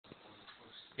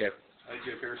Yep.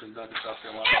 A.J. Pearson's Duncan, South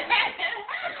Carolina.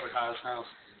 Actually, High's house.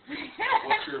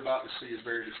 What you're about to see is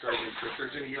very disturbing. So if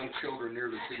there's any young children near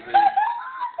the TV,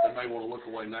 they may want to look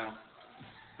away now.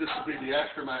 This will be the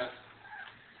aftermath.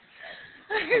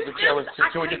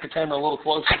 Can we get the camera a little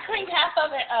closer? I cleaned half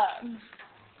of it up.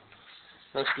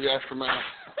 That's the aftermath.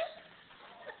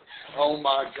 Oh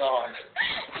my God.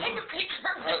 Take a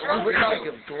picture of It it. looks like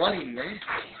a bloody man.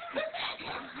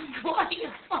 Bloody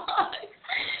fuck.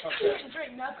 She didn't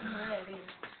drink nothing already.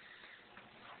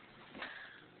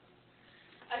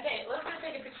 Okay, let's go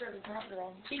take a picture of the front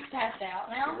girl. She's passed out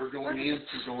now. We're going in.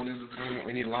 She's going into the room.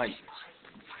 We need light.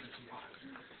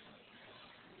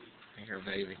 Here,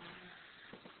 baby.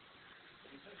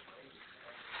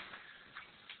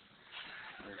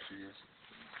 There she is.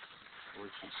 I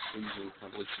believe she's Susan. I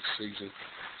believe she's Susan.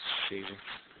 Susan.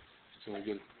 She's going to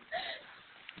get it.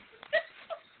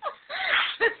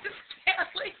 This is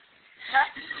Kelly.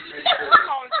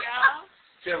 Oh, God.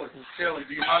 Kelly,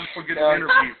 do you mind if we get an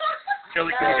interview?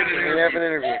 Kelly, can we get an We interview? have an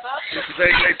interview. This is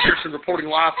A.J. Pearson reporting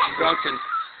live from Duncan.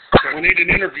 We need an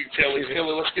interview, Kelly.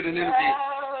 Kelly, let's get an interview.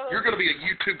 You're going to be a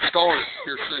YouTube star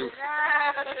here soon.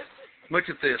 Look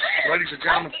at this. Ladies and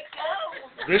gentlemen,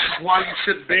 this is why you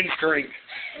should binge drink.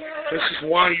 This is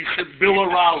why you should Bill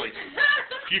O'Reilly.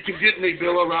 If you can get me,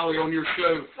 Bill O'Reilly, on your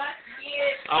show,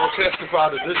 I will testify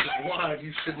that this is why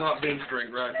you should not binge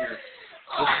drink right here.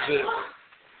 This is it.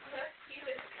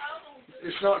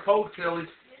 It's not cold, Kelly.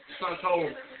 It's not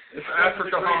cold. It's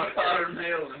Africa hot.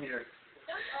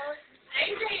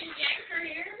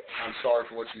 I'm sorry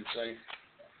for what you've seen.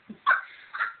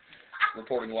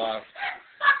 Reporting live.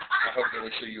 I hope that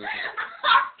we see you again.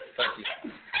 Thank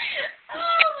you.